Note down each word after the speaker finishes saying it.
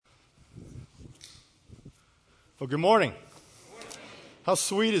Well, good morning. How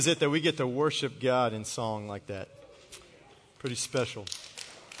sweet is it that we get to worship God in song like that? Pretty special.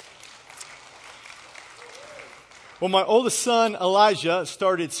 Well, my oldest son, Elijah,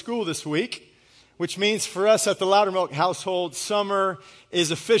 started school this week, which means for us at the Loudermilk household, summer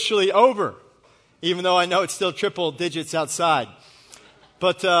is officially over, even though I know it's still triple digits outside.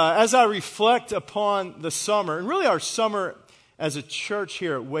 But as I reflect upon the summer, and really our summer as a church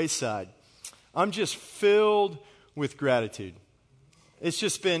here at Wayside, I'm just filled with gratitude. It's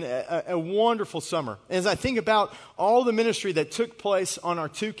just been a wonderful summer. As I think about all the ministry that took place on our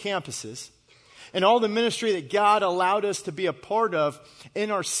two campuses and all the ministry that God allowed us to be a part of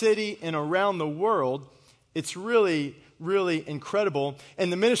in our city and around the world, it's really, really incredible. And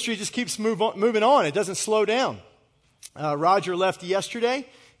the ministry just keeps moving on. It doesn't slow down. Roger left yesterday.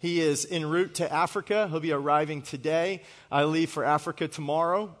 He is en route to Africa. He'll be arriving today. I leave for Africa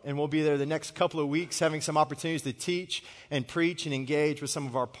tomorrow, and we'll be there the next couple of weeks having some opportunities to teach and preach and engage with some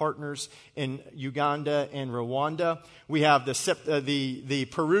of our partners in Uganda and Rwanda. We have the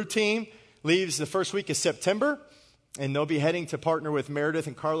Peru team leaves the first week of September, and they'll be heading to partner with Meredith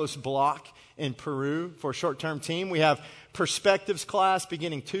and Carlos Block in Peru for a short-term team. We have Perspectives class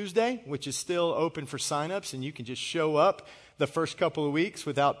beginning Tuesday, which is still open for signups, and you can just show up the first couple of weeks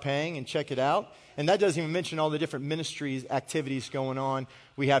without paying and check it out. And that doesn't even mention all the different ministries, activities going on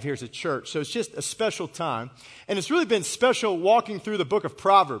we have here as a church. So it's just a special time. And it's really been special walking through the book of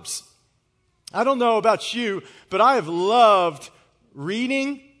Proverbs. I don't know about you, but I have loved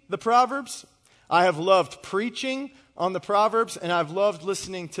reading the Proverbs. I have loved preaching on the Proverbs, and I've loved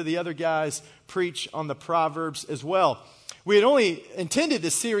listening to the other guys preach on the Proverbs as well. We had only intended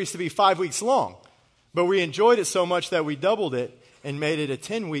this series to be 5 weeks long, but we enjoyed it so much that we doubled it and made it a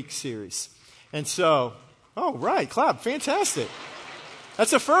 10-week series. And so, oh, right, clap, fantastic.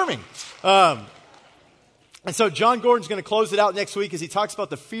 That's affirming. And so John Gordon's going to close it out next week as he talks about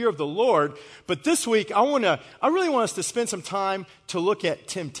the fear of the Lord. But this week, I really want us to spend some time to look at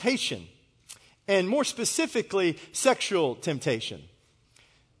temptation, and more specifically, sexual temptation.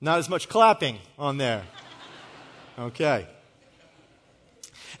 Not as much clapping on there. Okay.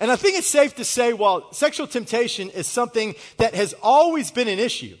 And I think it's safe to say, while sexual temptation is something that has always been an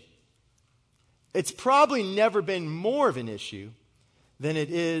issue, it's probably never been more of an issue than it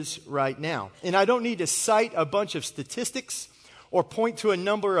is right now. And I don't need to cite a bunch of statistics or point to a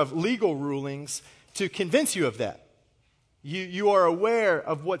number of legal rulings to convince you of that. You are aware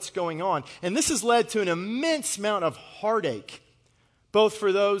of what's going on. And this has led to an immense amount of heartache, both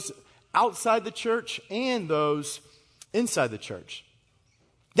for those outside the church and those inside the church.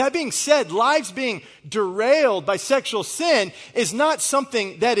 That being said, lives being derailed by sexual sin is not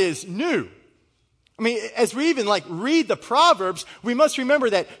something that is new. I mean, as we even read the Proverbs, we must remember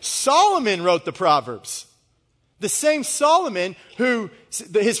that Solomon wrote the Proverbs. The same Solomon who,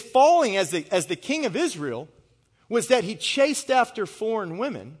 his falling as the king of Israel was that he chased after foreign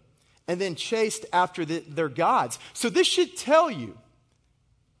women and then chased after their gods. So this should tell you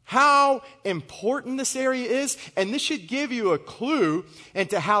how important this area is, and this should give you a clue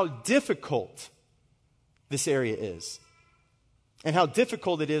into how difficult this area is and how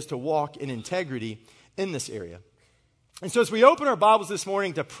difficult it is to walk in integrity in this area. And so as we open our Bibles this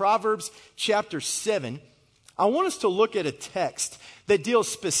morning to Proverbs chapter 7, I want us to look at a text that deals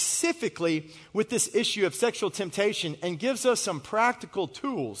specifically with this issue of sexual temptation and gives us some practical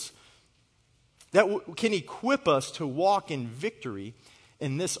tools that can equip us to walk in victory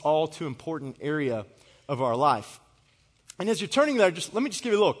in this all too important area of our life. And as you're turning there, let me just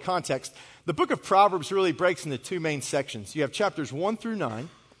give you a little context. The book of Proverbs really breaks into two main sections. You have chapters 1 through 9,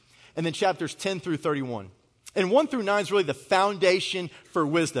 and then chapters 10 through 31. And 1 through 9 is really the foundation for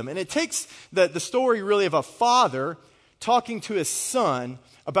wisdom. And it takes the story really of a father talking to his son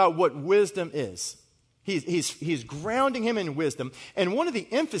about what wisdom is. He's grounding him in wisdom. And one of the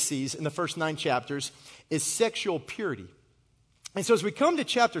emphases in the first 9 chapters is sexual purity. And so as we come to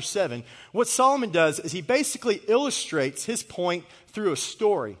chapter 7, what Solomon does is he basically illustrates his point through a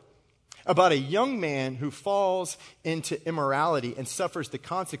story about a young man who falls into immorality and suffers the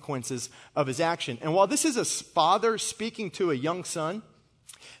consequences of his action. And while this is a father speaking to a young son,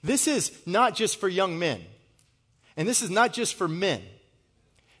 this is not just for young men. And this is not just for men.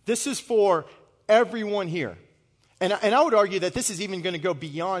 This is for everyone here. And I would argue that this is even going to go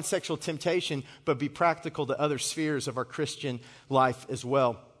beyond sexual temptation, but be practical to other spheres of our Christian life as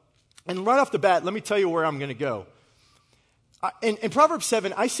well. And right off the bat, let me tell you where I'm going to go. In Proverbs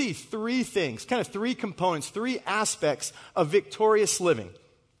 7, I see 3 things, kind of 3 components, 3 aspects of victorious living.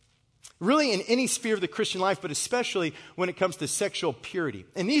 really in any sphere of the Christian life, but especially when it comes to sexual purity.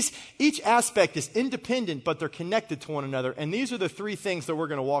 And each aspect is independent, but they're connected to one another. And these are the three things that we're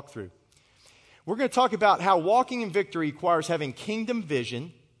going to walk through. We're going to talk about how walking in victory requires having kingdom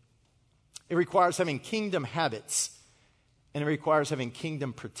vision, it requires having kingdom habits, and it requires having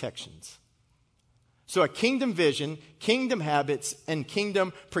kingdom protections. So a kingdom vision, kingdom habits, and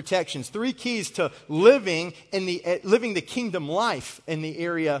kingdom protections. Three keys to living the kingdom life in the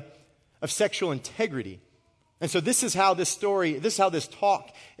area of sexual integrity. And so this is how this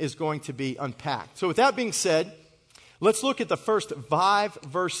talk is going to be unpacked. So with that being said, let's look at the first 5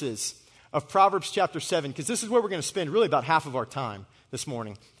 verses of Proverbs chapter 7, because this is where we're going to spend really about half of our time this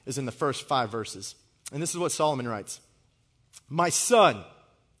morning, is in the first 5 verses. And this is what Solomon writes. My son,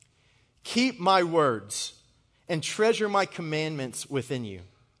 keep my words and treasure my commandments within you.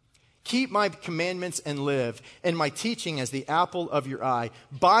 Keep my commandments and live, and my teaching as the apple of your eye.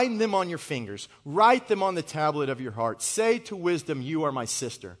 Bind them on your fingers. Write them on the tablet of your heart. Say to wisdom, you are my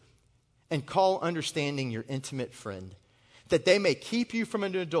sister, and call understanding your intimate friend, that they may keep you from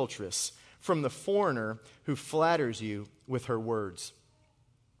an adulteress, from the foreigner who flatters you with her words.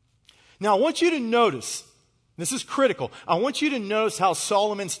 Now, I want you to notice, this is critical, I want you to notice how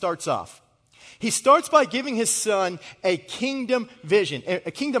Solomon starts off. He starts by giving his son a kingdom vision,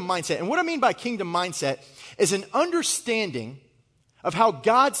 a kingdom mindset. And what I mean by kingdom mindset is an understanding of how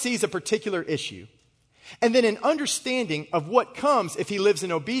God sees a particular issue, and then an understanding of what comes if he lives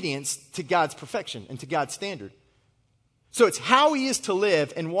in obedience to God's perfection and to God's standard. So it's how he is to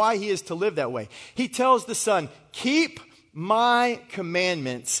live and why he is to live that way. He tells the son, keep my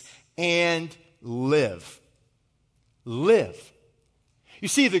commandments and live. Live. You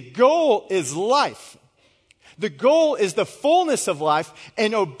see, the goal is life. The goal is the fullness of life,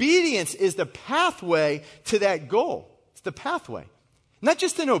 and obedience is the pathway to that goal. It's the pathway. Not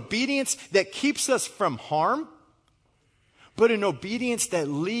just an obedience that keeps us from harm, but an obedience that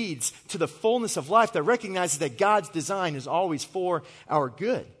leads to the fullness of life, that recognizes that God's design is always for our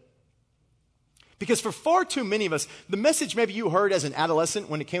good. Because for far too many of us, the message maybe you heard as an adolescent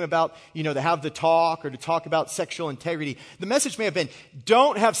when it came about, to have the talk or to talk about sexual integrity, the message may have been,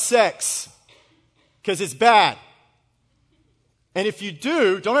 don't have sex because it's bad. And if you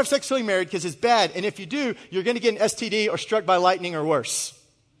do, don't have sex till you're married because it's bad. And if you do, you're going to get an STD or struck by lightning or worse.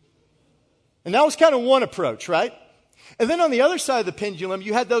 And that was kind of one approach, right? And then on the other side of the pendulum,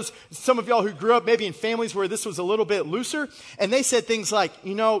 you had some of y'all who grew up maybe in families where this was a little bit looser, and they said things like,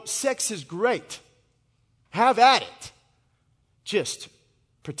 sex is great. Have at it. Just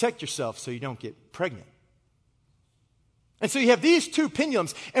protect yourself so you don't get pregnant. And so you have these two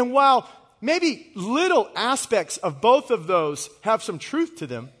pendulums, and while maybe little aspects of both of those have some truth to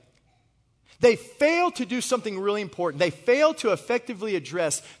them, they fail to do something really important. They fail to effectively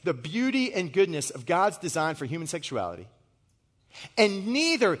address the beauty and goodness of God's design for human sexuality. And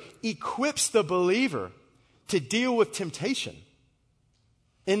neither equips the believer to deal with temptation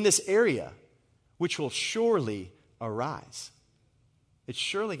in this area, which will surely arise. It's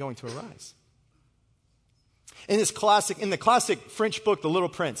surely going to arise. In the classic French book, The Little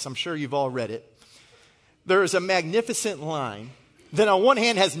Prince, I'm sure you've all read it, there is a magnificent line that on one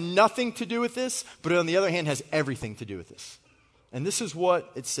hand has nothing to do with this, but on the other hand has everything to do with this. And this is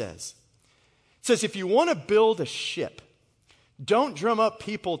what it says. It says, if you want to build a ship, don't drum up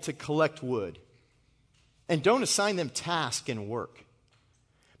people to collect wood, and don't assign them task and work,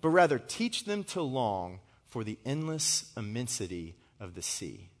 but rather teach them to long for the endless immensity of the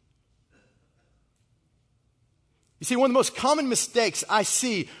sea. You see, one of the most common mistakes I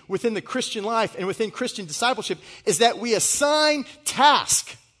see within the Christian life and within Christian discipleship is that we assign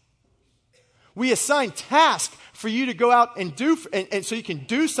task. We assign task for you to go out and do, and so you can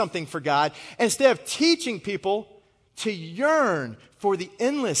do something for God, instead of teaching people to yearn for the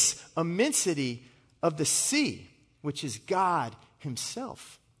endless immensity of the sea, which is God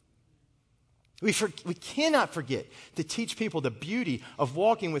Himself. We cannot forget to teach people the beauty of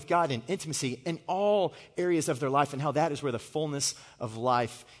walking with God in intimacy in all areas of their life, and how that is where the fullness of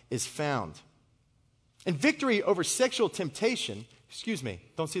life is found. And victory over sexual temptation,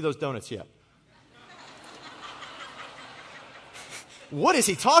 don't see those donuts yet. What is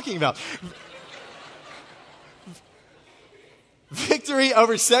he talking about? Victory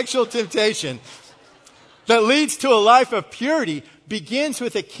over sexual temptation that leads to a life of purity begins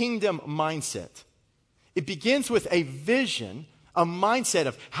with a kingdom mindset. It begins with a vision, a mindset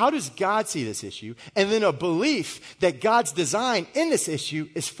of how does God see this issue, and then a belief that God's design in this issue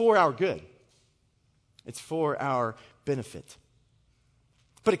is for our good. It's for our benefit.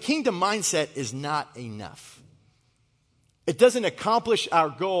 But a kingdom mindset is not enough. It doesn't accomplish our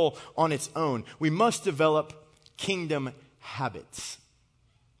goal on its own. We must develop kingdom habits.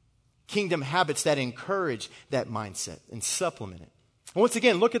 Kingdom habits that encourage that mindset and supplement it. Once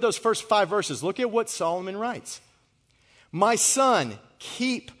again, look at those first 5 verses. Look at what Solomon writes. My son,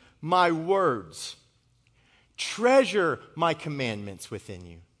 keep my words. Treasure my commandments within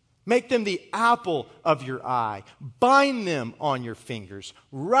you. Make them the apple of your eye. Bind them on your fingers.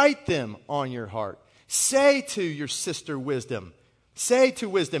 Write them on your heart. Say to your sister wisdom. Say to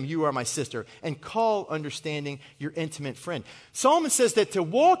wisdom, you are my sister. And call understanding your intimate friend. Solomon says that to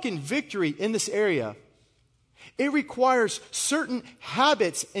walk in victory in this area, it requires certain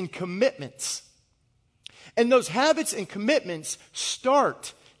habits and commitments. And those habits and commitments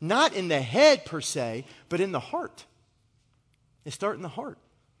start not in the head per se, but in the heart. They start in the heart.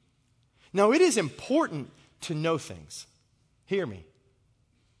 Now, it is important to know things. Hear me.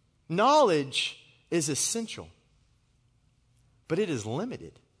 Knowledge is essential, but it is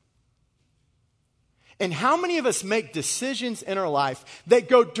limited. And how many of us make decisions in our life that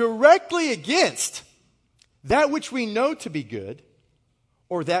go directly against that which we know to be good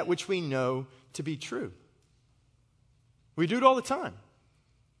or that which we know to be true? We do it all the time.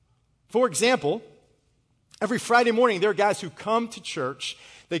 For example, every Friday morning, there are guys who come to church.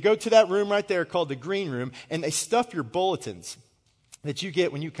 They go to that room right there called the green room, and they stuff your bulletins that you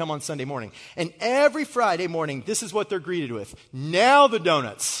get when you come on Sunday morning. And every Friday morning, this is what they're greeted with. Now the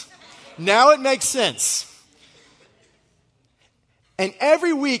donuts. Now it makes sense. And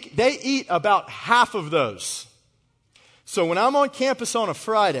every week, they eat about half of those. So when I'm on campus on a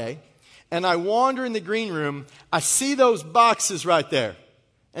Friday, and I wander in the green room, I see those boxes right there.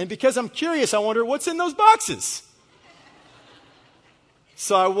 And because I'm curious, I wonder, what's in those boxes?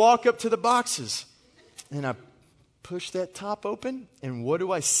 So I walk up to the boxes, and I push that top open, and what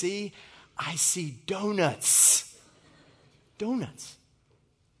do I see? I see donuts. Donuts.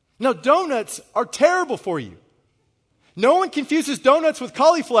 Now, donuts are terrible for you. No one confuses donuts with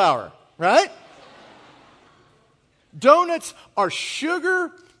cauliflower, right? Donuts are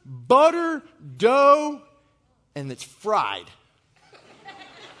sugar, butter, dough, and it's fried.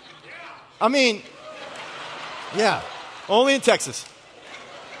 I mean, yeah, only in Texas.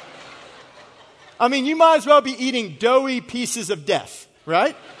 I mean, you might as well be eating doughy pieces of death,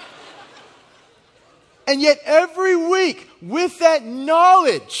 right? And yet every week, with that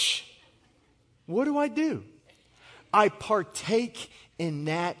knowledge, what do? I partake in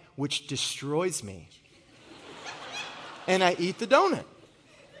that which destroys me. And I eat the donut.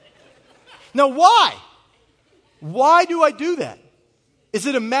 Now, why? Why do I do that? Is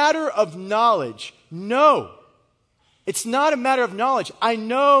it a matter of knowledge? No. It's not a matter of knowledge. I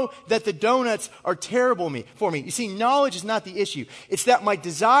know that the donuts are terrible for me. You see, knowledge is not the issue. It's that my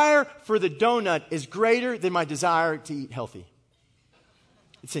desire for the donut is greater than my desire to eat healthy.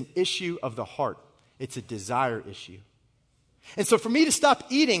 It's an issue of the heart. It's a desire issue. And so for me to stop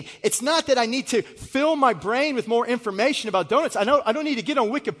eating, it's not that I need to fill my brain with more information about donuts. I don't need to get on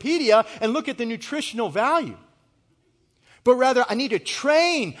Wikipedia and look at the nutritional value. But rather, I need to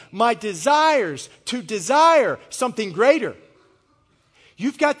train my desires to desire something greater.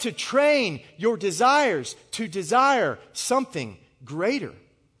 You've got to train your desires to desire something greater.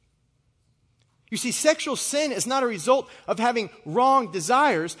 You see, sexual sin is not a result of having wrong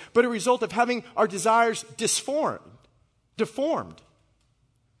desires, but a result of having our desires deformed.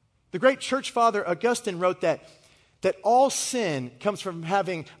 The great church father Augustine wrote that all sin comes from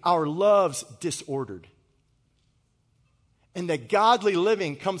having our loves disordered. And that godly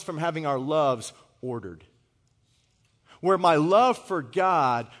living comes from having our loves ordered. Where my love for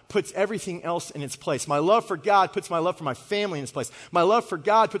God puts everything else in its place. My love for God puts my love for my family in its place. My love for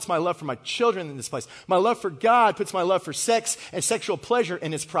God puts my love for my children in its place. My love for God puts my love for sex and sexual pleasure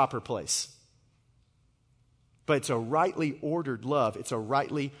in its proper place. But it's a rightly ordered love. It's a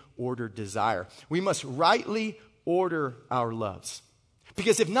rightly ordered desire. We must rightly order our loves.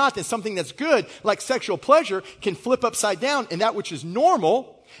 Because if not, then something that's good, like sexual pleasure, can flip upside down, and that which is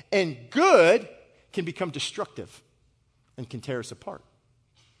normal and good can become destructive and can tear us apart.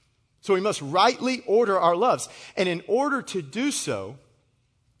 So we must rightly order our loves. And in order to do so,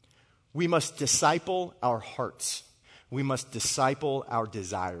 we must disciple our hearts. We must disciple our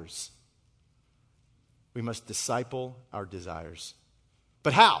desires. We must disciple our desires.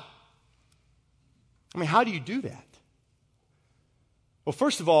 But how? I mean, how do you do that? Well,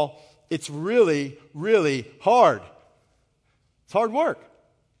 first of all, it's really, really hard. It's hard work.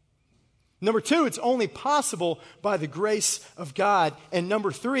 Number two, it's only possible by the grace of God. And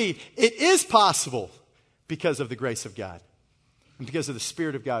number three, it is possible because of the grace of God and because of the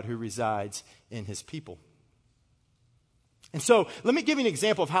Spirit of God who resides in His people. And so let me give you an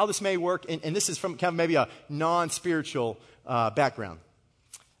example of how this may work, and this is from kind of maybe a non-spiritual background.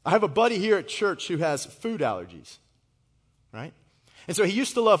 I have a buddy here at church who has food allergies, right? And so he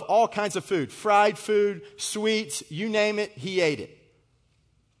used to love all kinds of food, fried food, sweets, you name it, he ate it.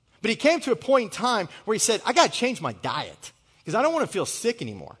 But he came to a point in time where he said, I got to change my diet because I don't want to feel sick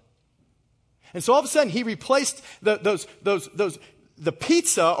anymore. And so all of a sudden he replaced the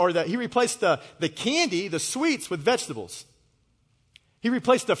pizza he replaced the candy, the sweets with vegetables. He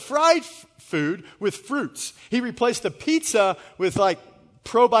replaced the fried food with fruits. He replaced the pizza with like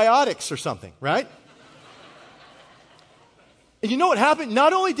probiotics or something, right? And you know what happened?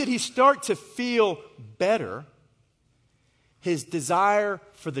 Not only did he start to feel better, his desire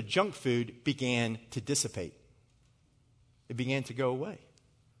for the junk food began to dissipate. It began to go away.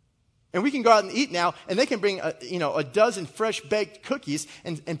 And we can go out and eat now, and they can bring a dozen fresh baked cookies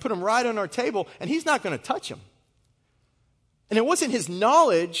and put them right on our table, and he's not going to touch them. And it wasn't his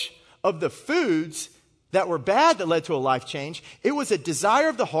knowledge of the foods that were bad that led to a life change. It was a desire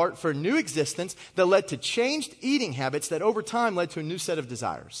of the heart for a new existence that led to changed eating habits that over time led to a new set of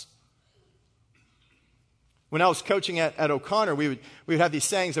desires. When I was coaching at O'Connor, we would have these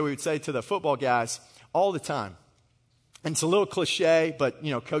sayings that we would say to the football guys all the time. And it's a little cliche, but,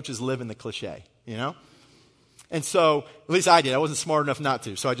 coaches live in the cliche, And so, at least I did. I wasn't smart enough not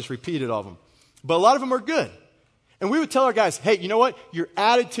to, so I just repeated all of them. But a lot of them are good. And we would tell our guys, hey, you know what? Your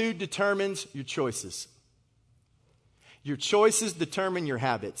attitude determines your choices. Your choices determine your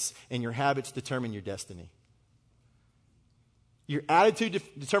habits, and your habits determine your destiny. Your attitude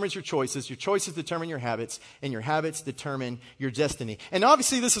determines your choices determine your habits, and your habits determine your destiny. And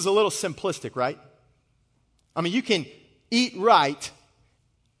obviously this is a little simplistic, right? I mean, you can eat right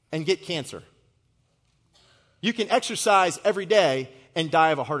and get cancer. You can exercise every day and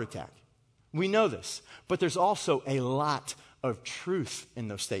die of a heart attack. We know this. But there's also a lot of truth in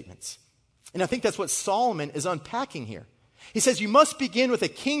those statements. And I think that's what Solomon is unpacking here. He says you must begin with a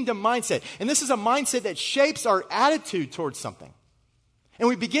kingdom mindset. And this is a mindset that shapes our attitude towards something. And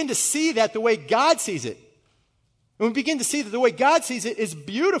we begin to see that the way God sees it. And we begin to see that the way God sees it is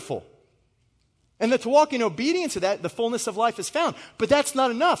beautiful. And that to walk in obedience to that, the fullness of life is found. But that's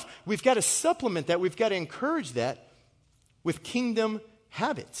not enough. We've got to supplement that. We've got to encourage that with kingdom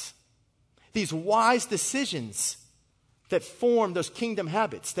habits. These wise decisions that form those kingdom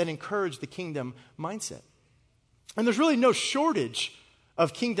habits that encourage the kingdom mindset. And there's really no shortage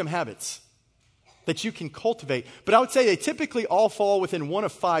of kingdom habits that you can cultivate. But I would say they typically all fall within one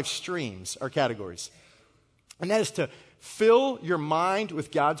of 5 streams or categories. And that is to fill your mind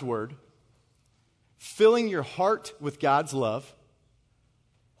with God's word, filling your heart with God's love,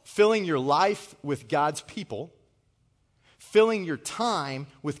 filling your life with God's people, filling your time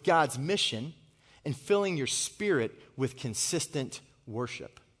with God's mission, and filling your spirit with consistent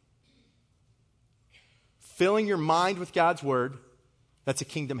worship. Filling your mind with God's word, that's a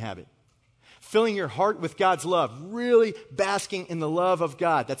kingdom habit. Filling your heart with God's love, really basking in the love of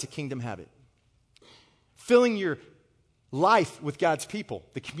God, that's a kingdom habit. Filling your life with God's people,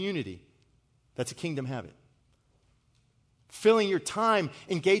 the community, that's a kingdom habit. Filling your time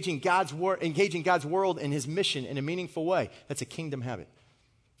engaging God's world and his mission in a meaningful way. That's a kingdom habit.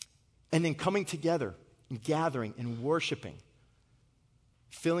 And then coming together and gathering and worshiping.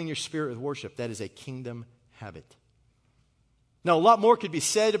 Filling your spirit with worship. That is a kingdom habit. Now, a lot more could be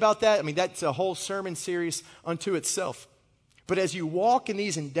said about that. I mean, that's a whole sermon series unto itself. But as you walk in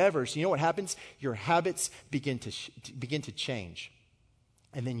these endeavors, you know what happens? Your habits begin to change.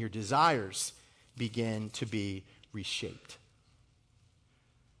 And then your desires begin to be reshaped.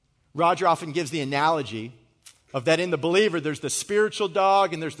 Roger often gives the analogy of that in the believer, there's the spiritual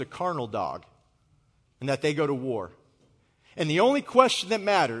dog and there's the carnal dog, and that they go to war. And the only question that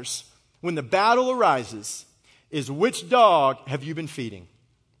matters when the battle arises is which dog have you been feeding?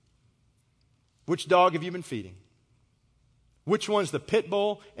 Which dog have you been feeding? Which one's the pit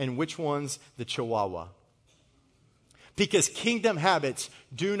bull and which one's the chihuahua? Because kingdom habits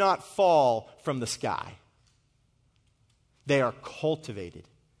do not fall from the sky. They are cultivated.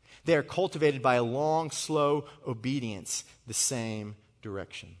 They are cultivated by a long, slow obedience the same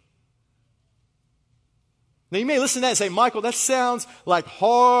direction. Now you may listen to that and say, Michael, that sounds like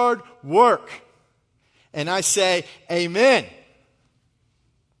hard work. And I say, amen.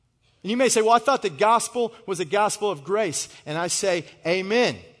 And you may say, well, I thought the gospel was a gospel of grace. And I say,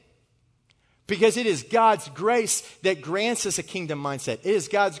 amen. Because it is God's grace that grants us a kingdom mindset. It is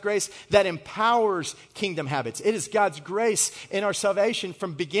God's grace that empowers kingdom habits. It is God's grace in our salvation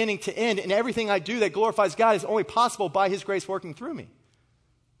from beginning to end. And everything I do that glorifies God is only possible by his grace working through me.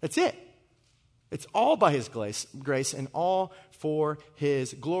 That's it. It's all by his grace and all for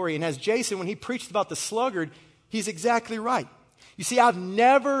his glory. And as Jason, when he preached about the sluggard, he's exactly right. You see, I've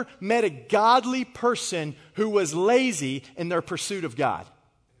never met a godly person who was lazy in their pursuit of God.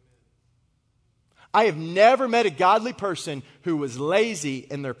 I have never met a godly person who was lazy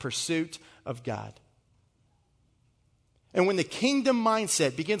in their pursuit of God. And when the kingdom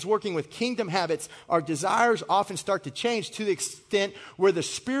mindset begins working with kingdom habits, our desires often start to change to the extent where the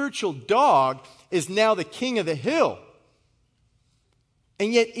spiritual dog is now the king of the hill.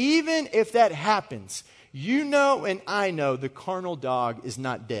 And yet, even if that happens, you know and I know the carnal dog is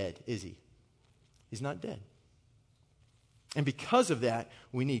not dead, is he? He's not dead. And because of that,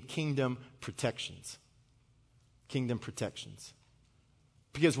 we need kingdom protections. Kingdom protections.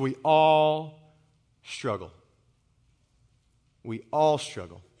 Because we all struggle. We all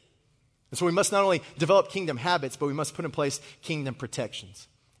struggle. And so we must not only develop kingdom habits, but we must put in place kingdom protections.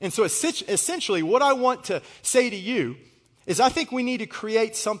 And so essentially what I want to say to you is I think we need to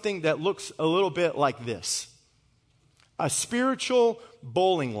create something that looks a little bit like this. A spiritual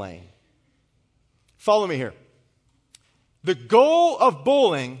bowling lane. Follow me here. The goal of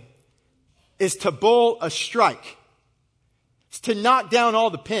bowling is to bowl a strike. It's to knock down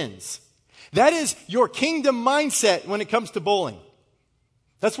all the pins. That is your kingdom mindset when it comes to bowling.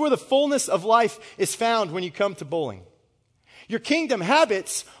 That's where the fullness of life is found when you come to bowling. Your kingdom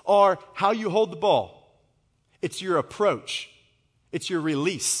habits are how you hold the ball. It's your approach. It's your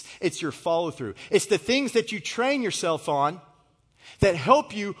release. It's your follow through. It's the things that you train yourself on that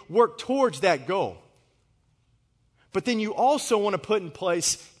help you work towards that goal. But then you also want to put in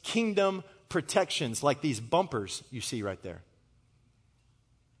place kingdom protections like these bumpers you see right there.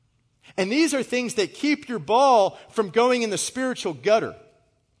 And these are things that keep your ball from going in the spiritual gutter.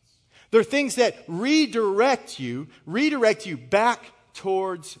 They're things that redirect you back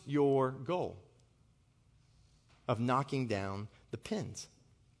towards your goal of knocking down the pins.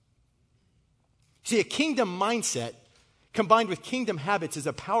 See, a kingdom mindset combined with kingdom habits is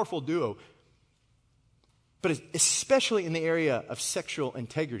a powerful duo. But especially in the area of sexual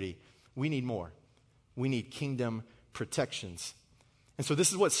integrity, we need more. We need kingdom protections. And so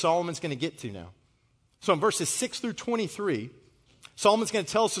this is what Solomon's going to get to now. So in verses 6 through 23, Solomon's going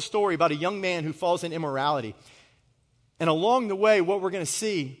to tell us a story about a young man who falls in immorality. And along the way, what we're going to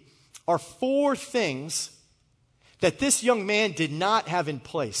see are 4 things that this young man did not have in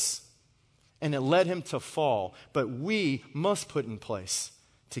place. And it led him to fall. But we must put in place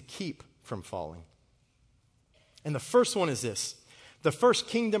to keep from falling. And the first one is this. The first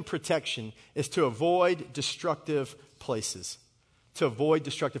kingdom protection is to avoid destructive places. To avoid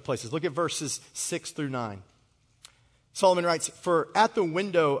destructive places. Look at verses 6 through 9. Solomon writes, "For at the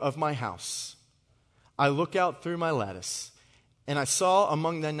window of my house I look out through my lattice, and I saw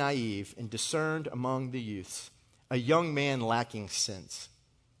among the naive and discerned among the youths a young man lacking sense,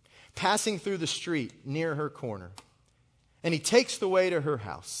 passing through the street near her corner. And he takes the way to her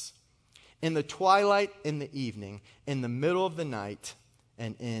house, in the twilight, in the evening, in the middle of the night,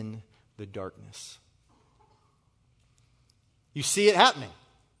 and in the darkness." You see it happening.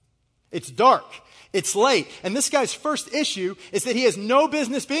 It's dark. It's late. And this guy's first issue is that he has no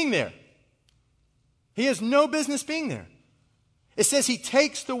business being there. He has no business being there. It says he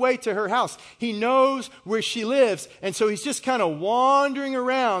takes the way to her house. He knows where she lives. And so he's just kind of wandering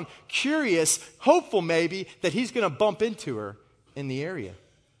around, curious, hopeful maybe that he's going to bump into her in the area.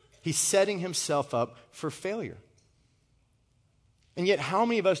 He's setting himself up for failure. And yet, how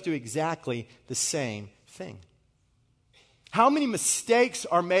many of us do exactly the same thing? How many mistakes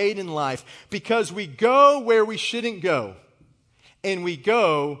are made in life because we go where we shouldn't go, and we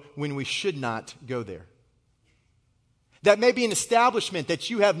go when we should not go there? That may be an establishment that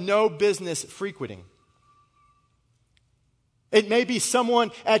you have no business frequenting. It may be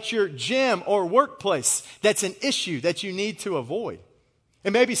someone at your gym or workplace that's an issue that you need to avoid.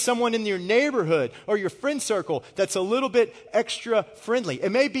 It may be someone in your neighborhood or your friend circle that's a little bit extra friendly.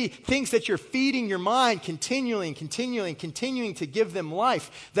 It may be things that you're feeding your mind continuing to give them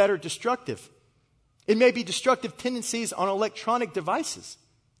life that are destructive. It may be destructive tendencies on electronic devices.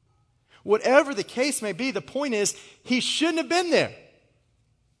 Whatever the case may be, the point is, he shouldn't have been there.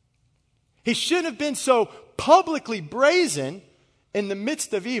 He shouldn't have been so publicly brazen in the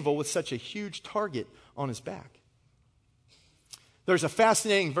midst of evil with such a huge target on his back. There's a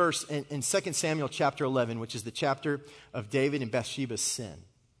fascinating verse in 2 Samuel chapter 11, which is the chapter of David and Bathsheba's sin.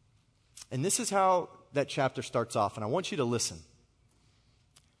 And this is how that chapter starts off, and I want you to listen.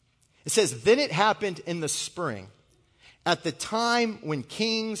 It says, "Then it happened in the spring, at the time when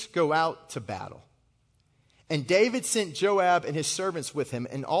kings go out to battle. And David sent Joab and his servants with him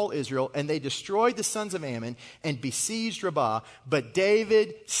and all Israel, and they destroyed the sons of Ammon and besieged Rabbah. But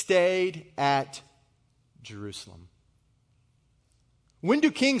David stayed at Jerusalem. When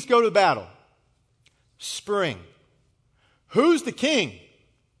do kings go to the battle? Spring. Who's the king?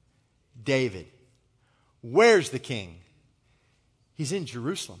 David. Where's the king? He's in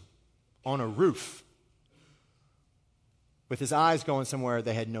Jerusalem on a roof with his eyes going somewhere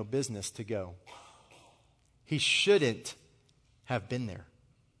they had no business to go. He shouldn't have been there.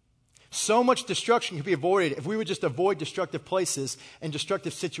 So much destruction could be avoided if we would just avoid destructive places and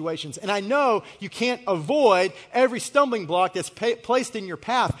destructive situations. And I know you can't avoid every stumbling block that's placed in your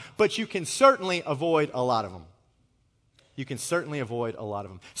path, but you can certainly avoid a lot of them. You can certainly avoid a lot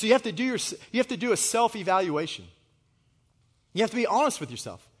of them. So you have to do a self-evaluation. You have to be honest with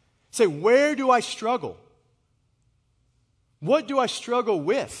yourself. Say, where do I struggle? What do I struggle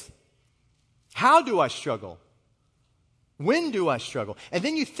with? How do I struggle? When do I struggle? And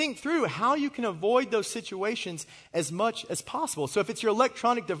then you think through how you can avoid those situations as much as possible. So if it's your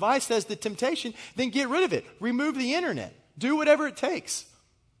electronic device that has the temptation, then get rid of it. Remove the internet. Do whatever it takes.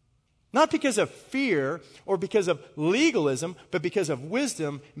 Not because of fear or because of legalism, but because of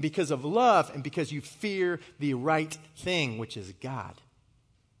wisdom, because of love, and because you fear the right thing, which is God,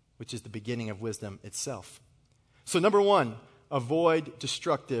 which is the beginning of wisdom itself. So number one, avoid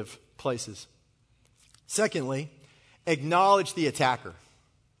destructive places. Secondly, acknowledge the attacker.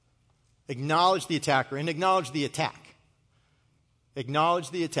 Acknowledge the attacker and acknowledge the attack.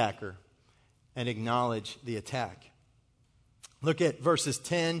 Acknowledge the attacker and acknowledge the attack. Look at verses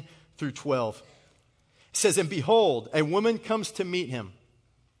 10 through 12. It says, "And behold, a woman comes to meet him,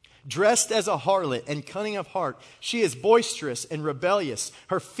 dressed as a harlot and cunning of heart. She is boisterous and rebellious.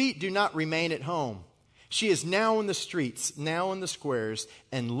 Her feet do not remain at home. She is now in the streets, now in the squares,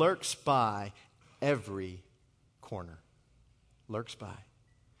 and lurks by every corner." Lurks by.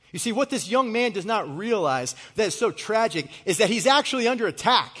 You see, what this young man does not realize that is so tragic is that he's actually under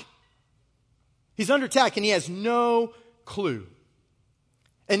attack. He's under attack and he has no clue.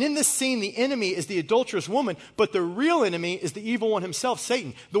 And in this scene, the enemy is the adulterous woman, but the real enemy is the evil one himself,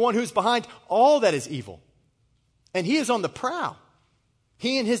 Satan, the one who's behind all that is evil. And he is on the prowl.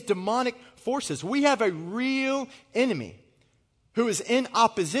 He and his demonic forces. We have a real enemy who is in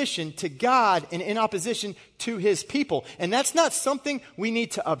opposition to God and in opposition to his people. And that's not something we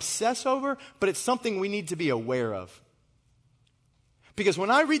need to obsess over, but it's something we need to be aware of. Because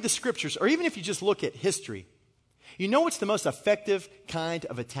when I read the scriptures, or even if you just look at history, you know what's the most effective kind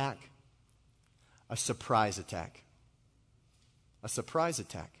of attack? A surprise attack. A surprise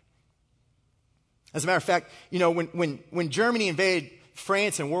attack. As a matter of fact, you know, when Germany invaded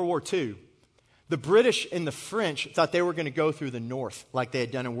France in World War II, the British and the French thought they were going to go through the north like they had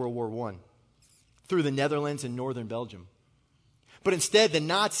done in World War I, through the Netherlands and northern Belgium. But instead, the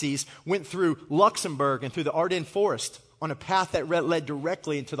Nazis went through Luxembourg and through the Ardennes forest on a path that led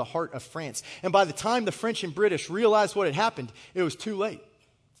directly into the heart of France. And by the time the French and British realized what had happened, it was too late.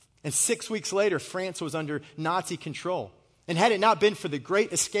 And 6 weeks later, France was under Nazi control. And had it not been for the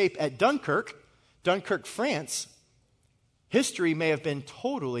great escape at Dunkirk, France, history may have been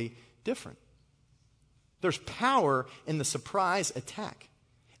totally different. There's power in the surprise attack.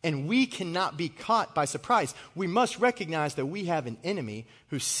 And we cannot be caught by surprise. We must recognize that we have an enemy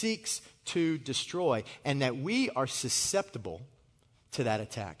who seeks to destroy, and that we are susceptible to that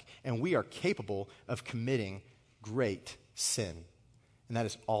attack. And we are capable of committing great sin. And that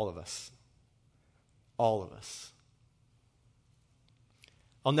is all of us. All of us.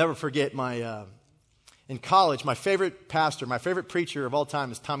 I'll never forget in college, my favorite pastor, my favorite preacher of all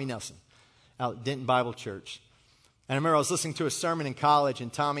time is Tommy Nelson out at Denton Bible Church. And I remember I was listening to a sermon in college,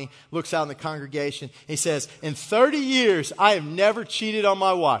 and Tommy looks out in the congregation. And he says, "In 30 years, I have never cheated on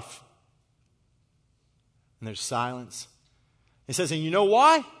my wife." And there's silence. He says, "And you know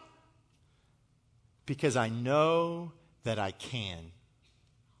why? Because I know that I can.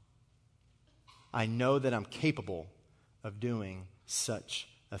 I know that I'm capable of doing such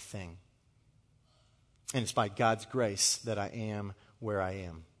a thing. And it's by God's grace that I am where I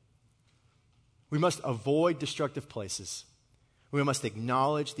am." We must avoid destructive places. We must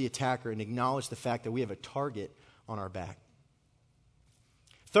acknowledge the attacker and acknowledge the fact that we have a target on our back.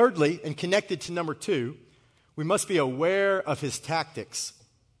 Thirdly, and connected to number 2, we must be aware of his tactics.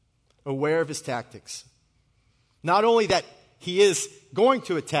 Aware of his tactics. Not only that he is going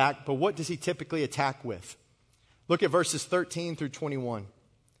to attack, but what does he typically attack with? Look at verses 13 through 21. It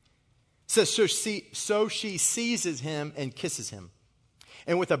says, so she seizes him and kisses him.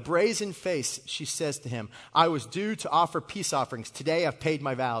 And with a brazen face, she says to him, I was due to offer peace offerings. Today I've paid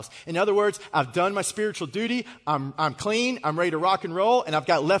my vows. In other words, I've done my spiritual duty. I'm clean. I'm ready to rock and roll. And I've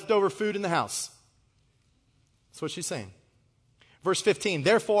got leftover food in the house. That's what she's saying. Verse 15,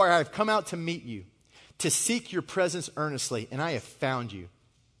 therefore I have come out to meet you, to seek your presence earnestly, and I have found you.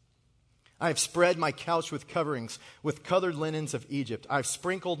 I have spread my couch with coverings, with colored linens of Egypt. I have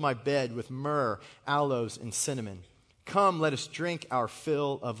sprinkled my bed with myrrh, aloes, and cinnamon. Come, let us drink our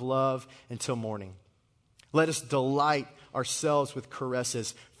fill of love until morning. Let us delight ourselves with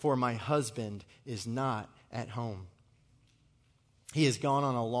caresses, for my husband is not at home. He has gone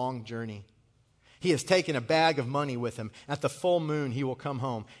on a long journey. He has taken a bag of money with him. At the full moon he will come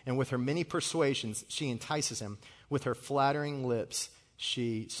home, and with her many persuasions she entices him. With her flattering lips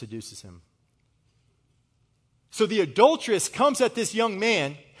she seduces him. So the adulteress comes at this young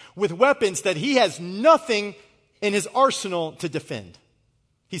man with weapons that he has nothing in his arsenal to defend.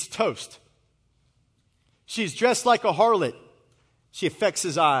 He's toast. She's dressed like a harlot. She affects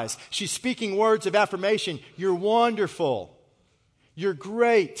his eyes. She's speaking words of affirmation. You're wonderful. You're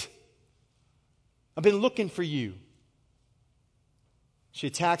great. I've been looking for you. She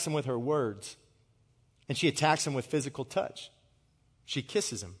attacks him with her words. And she attacks him with physical touch. She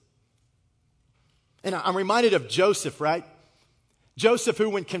kisses him. And I'm reminded of Joseph, right? Joseph, who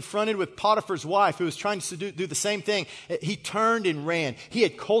when confronted with Potiphar's wife, who was trying to do the same thing, he turned and ran. He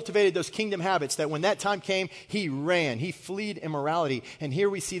had cultivated those kingdom habits that when that time came, he ran. He fled immorality. And here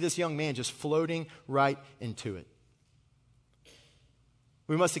we see this young man just floating right into it.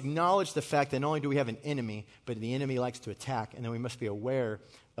 We must acknowledge the fact that not only do we have an enemy, but the enemy likes to attack, and then we must be aware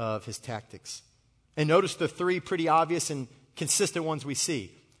of his tactics. And notice the three pretty obvious and consistent ones we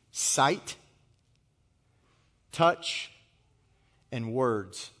see. Sight, touch, and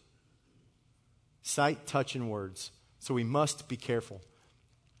words. Sight, touch, and words. So we must be careful.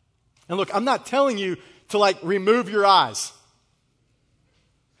 And look, I'm not telling you to remove your eyes.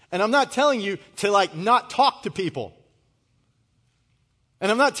 And I'm not telling you to not talk to people.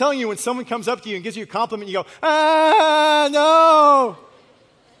 And I'm not telling you when someone comes up to you and gives you a compliment, you go, no,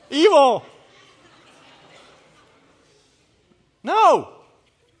 evil. No.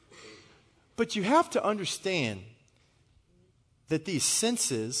 But you have to understand that these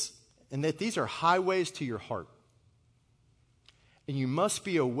senses and that these are highways to your heart. And you must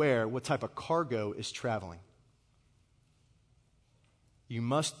be aware what type of cargo is traveling. You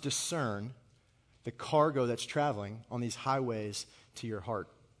must discern the cargo that's traveling on these highways to your heart.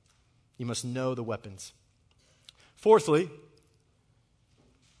 You must know the weapons. Fourthly,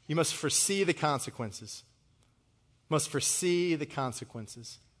 you must foresee the consequences. Must foresee the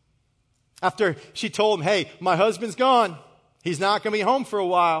consequences. After she told him, hey, my husband's gone. He's not going to be home for a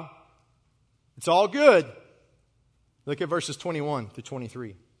while. It's all good. Look at verses 21 to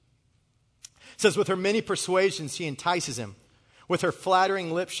 23. It says, with her many persuasions, she entices him. With her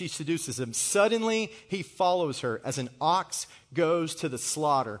flattering lips, she seduces him. Suddenly, he follows her as an ox goes to the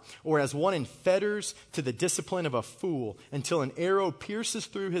slaughter, or as one in fetters to the discipline of a fool, until an arrow pierces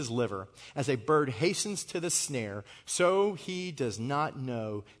through his liver. As a bird hastens to the snare, so he does not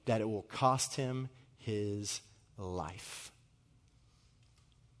know that it will cost him his life.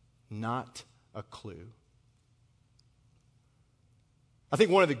 Not a clue. I think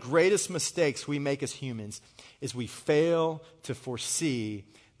one of the greatest mistakes we make as humans is we fail to foresee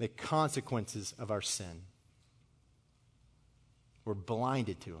the consequences of our sin. We're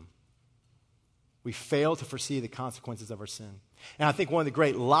blinded to them. We fail to foresee the consequences of our sin. And I think one of the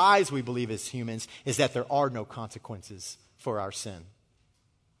great lies we believe as humans is that there are no consequences for our sin.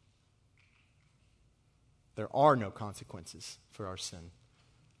 There are no consequences for our sin.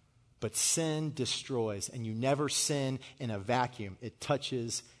 But sin destroys, and you never sin in a vacuum. It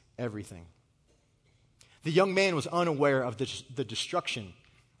touches everything. The young man was unaware of the destruction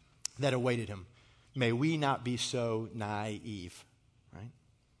that awaited him. May we not be so naive, right?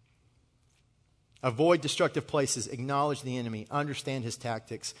 Avoid destructive places, acknowledge the enemy, understand his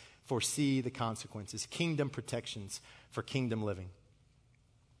tactics, foresee the consequences. Kingdom protections for kingdom living.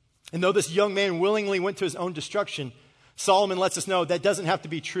 And though this young man willingly went to his own destruction, Solomon lets us know that doesn't have to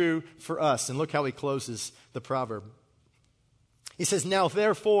be true for us. And look how he closes the proverb. He says, now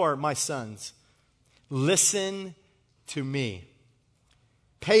therefore, my sons, listen to me.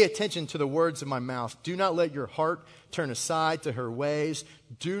 Pay attention to the words of my mouth. Do not let your heart turn aside to her ways.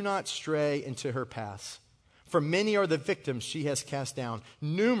 Do not stray into her paths. For many are the victims she has cast down.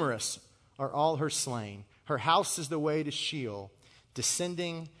 Numerous are all her slain. Her house is the way to Sheol,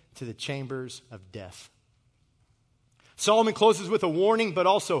 descending to the chambers of death. Solomon closes with a warning, but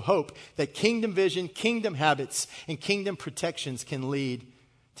also hope that kingdom vision, kingdom habits, and kingdom protections can lead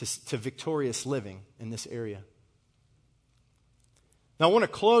to victorious living in this area. Now, I want to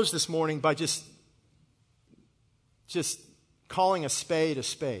close this morning by just calling a spade a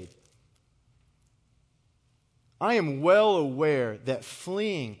spade. I am well aware that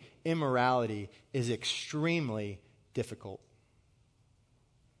fleeing immorality is extremely difficult.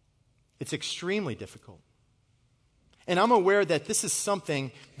 It's extremely difficult. And I'm aware that this is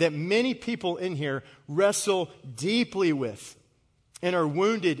something that many people in here wrestle deeply with and are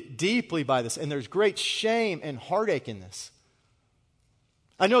wounded deeply by this. And there's great shame and heartache in this.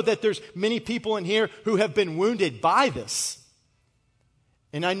 I know that there's many people in here who have been wounded by this.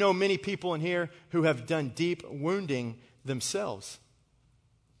 And I know many people in here who have done deep wounding themselves.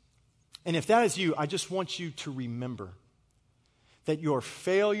 And if that is you, I just want you to remember that your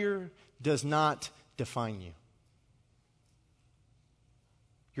failure does not define you.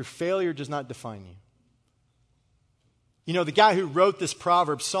 Your failure does not define you. You know, the guy who wrote this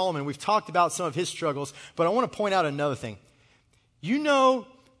proverb, Solomon, we've talked about some of his struggles, but I want to point out another thing. You know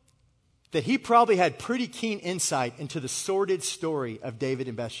that he probably had pretty keen insight into the sordid story of David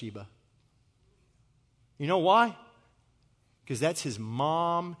and Bathsheba. You know why? Because that's his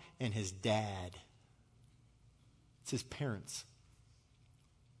mom and his dad. It's his parents.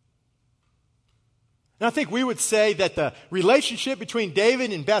 And I think we would say that the relationship between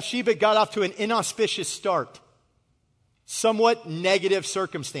David and Bathsheba got off to an inauspicious start. Somewhat negative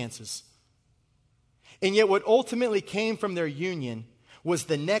circumstances. And yet what ultimately came from their union was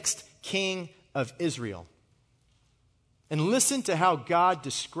the next king of Israel. And listen to how God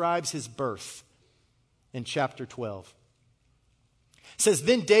describes his birth in chapter 12. It says,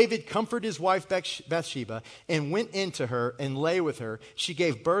 Then David comforted his wife Bathsheba and went into her and lay with her. She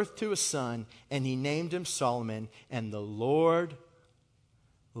gave birth to a son, and he named him Solomon, and the Lord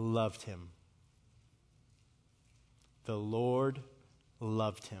loved him. The Lord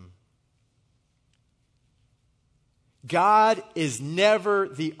loved him. God is never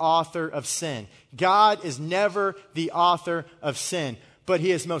the author of sin. God is never the author of sin. But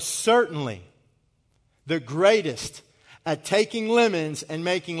he is most certainly the greatest at taking lemons and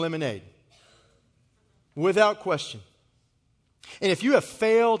making lemonade. Without question. And if you have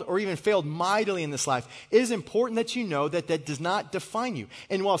failed or even failed mightily in this life, it is important that you know that that does not define you.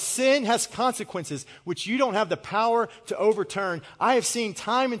 And while sin has consequences which you don't have the power to overturn, I have seen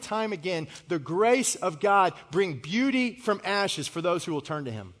time and time again the grace of God bring beauty from ashes for those who will turn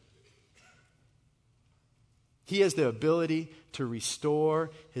to him. He has the ability to restore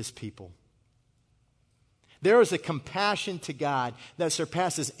his people. There is a compassion to God that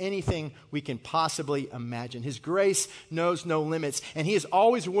surpasses anything we can possibly imagine. His grace knows no limits, and he is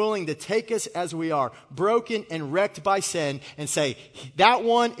always willing to take us as we are, broken and wrecked by sin, and say, that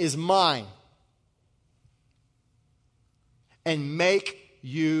one is mine, and make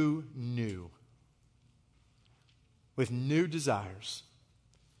you new with new desires,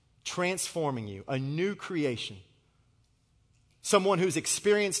 transforming you, a new creation, someone who's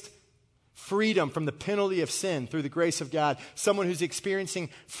experienced freedom from the penalty of sin through the grace of God. Someone who's experiencing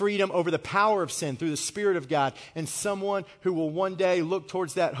freedom over the power of sin through the Spirit of God. And someone who will one day look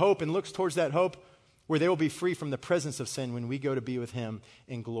towards that hope and looks towards that hope where they will be free from the presence of sin when we go to be with him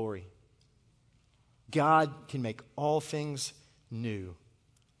in glory. God can make all things new.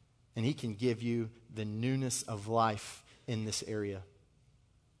 And he can give you the newness of life in this area.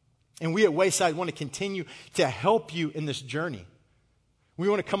 And we at Wayside want to continue to help you in this journey. We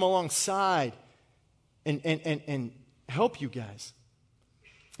want to come alongside and help you guys.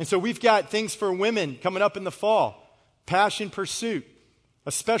 And so we've got things for women coming up in the fall. Passion Pursuit,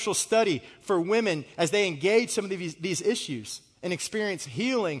 a special study for women as they engage some of these issues and experience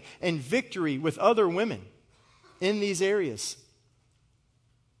healing and victory with other women in these areas.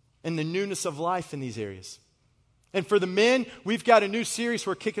 And the newness of life in these areas. And for the men, we've got a new series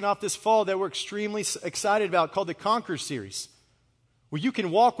we're kicking off this fall that we're extremely excited about called the Conquer Series, where you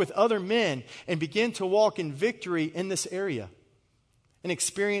can walk with other men and begin to walk in victory in this area and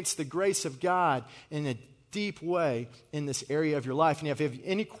experience the grace of God in a deep way in this area of your life. And if you have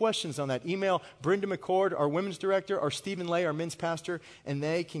any questions on that, email Brenda McCord, our women's director, or Stephen Lay, our men's pastor, and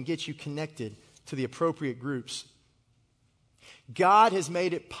they can get you connected to the appropriate groups. God has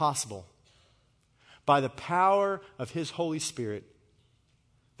made it possible by the power of his Holy Spirit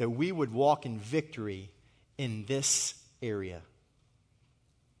that we would walk in victory in this area.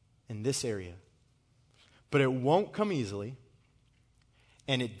 In this area. But it won't come easily,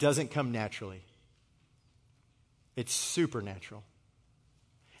 and it doesn't come naturally. It's supernatural.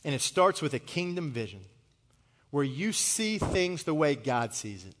 And it starts with a kingdom vision where you see things the way God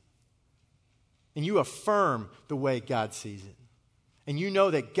sees it. And you affirm the way God sees it. And you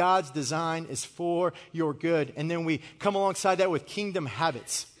know that God's design is for your good. And then we come alongside that with kingdom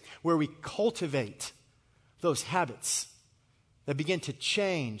habits, where we cultivate those habits that begin to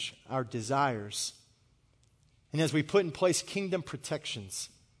change our desires. And as we put in place kingdom protections,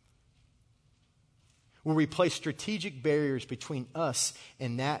 where we place strategic barriers between us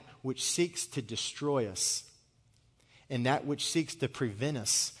and that which seeks to destroy us, and that which seeks to prevent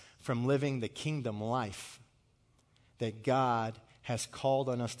us from living the kingdom life that God has called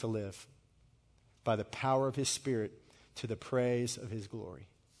on us to live by the power of His Spirit to the praise of His glory.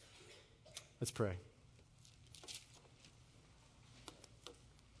 Let's pray.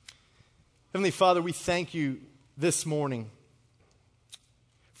 Heavenly Father, we thank you this morning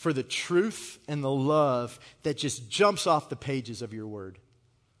for the truth and the love that just jumps off the pages of your word.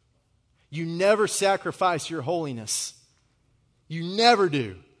 You never sacrifice your holiness. You never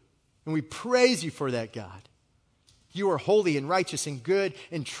do. And we praise you for that, God. You are holy and righteous and good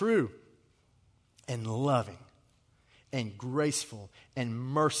and true and loving and graceful and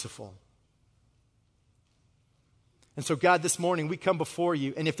merciful. And so, God, this morning we come before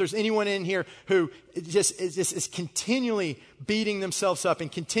you. And if there's anyone in here who is continually beating themselves up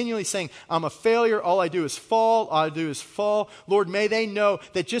and continually saying, I'm a failure, all I do is fall, Lord, may they know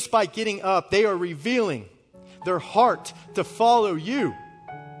that just by getting up, they are revealing their heart to follow you.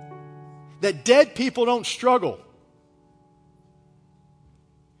 That dead people don't struggle.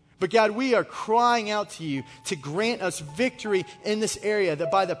 But God, we are crying out to you to grant us victory in this area,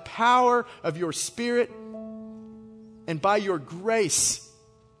 that by the power of your Spirit and by your grace,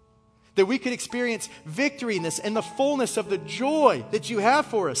 that we could experience victory in this and the fullness of the joy that you have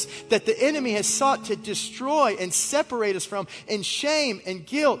for us, that the enemy has sought to destroy and separate us from in shame and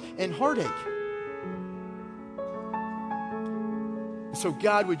guilt and heartache. So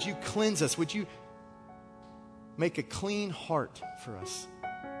God, would you cleanse us? Would you make a clean heart for us?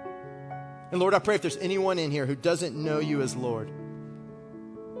 And Lord, I pray if there's anyone in here who doesn't know you as Lord,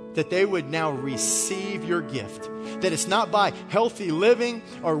 that they would now receive your gift. That it's not by healthy living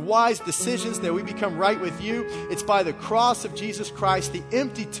or wise decisions that we become right with you. It's by the cross of Jesus Christ, the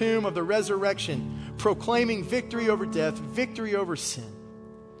empty tomb of the resurrection, proclaiming victory over death, victory over sin.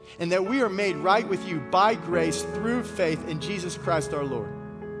 And that we are made right with you by grace through faith in Jesus Christ our Lord.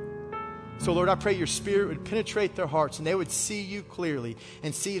 So Lord, I pray your Spirit would penetrate their hearts and they would see you clearly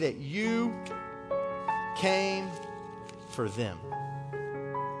and see that you came for them.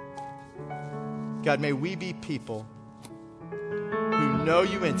 God, may we be people who know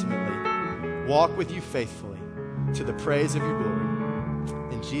you intimately, walk with you faithfully to the praise of your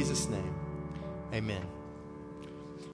glory. In Jesus' name, amen.